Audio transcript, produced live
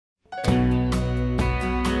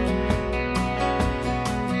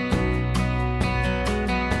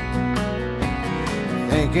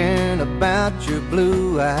thinking about your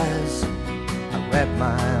blue eyes. I wrap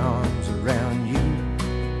my arms around you.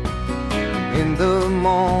 In the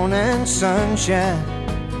morning sunshine,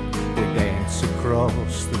 we dance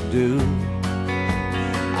across the dew.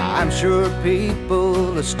 I'm sure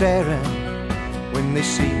people are staring when they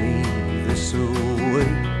see me this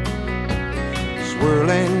way,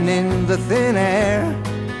 swirling in the thin air,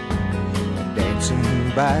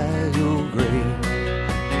 dancing by your grave.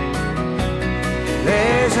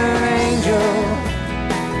 There's an angel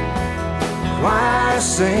choir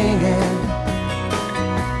singing,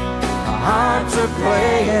 our hearts are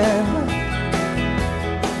playing,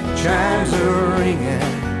 chimes are ringing.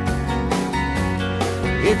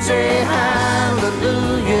 It's a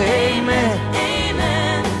hallelujah, amen,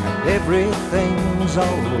 amen, and everything's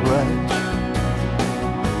alright.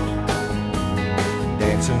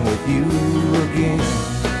 Dancing with you again.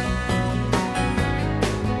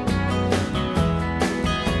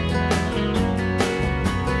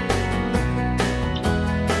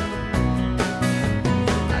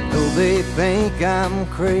 They think I'm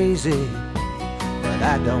crazy, but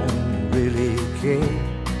I don't really care.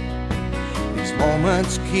 These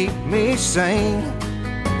moments keep me sane,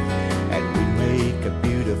 and we make a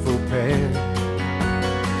beautiful pair.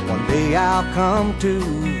 One day I'll come to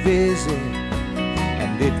visit,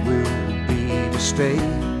 and it will be to stay.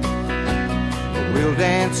 We'll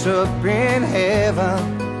dance up in heaven,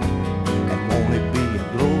 and won't it be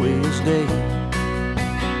a glorious day?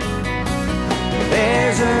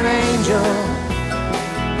 There's an angel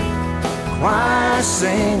choir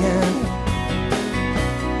singing,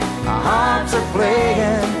 our hearts are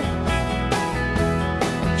playing,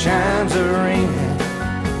 chimes are ringing.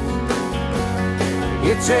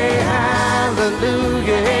 It's a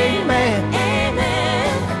hallelujah, amen, amen,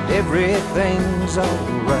 and everything's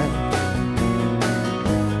alright.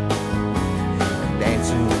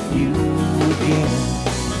 Dancing with you again.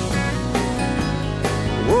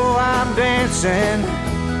 Oh, I'm dancing,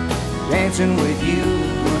 dancing with you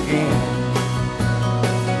again.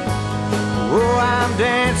 Oh, I'm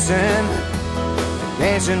dancing,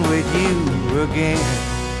 dancing with you again.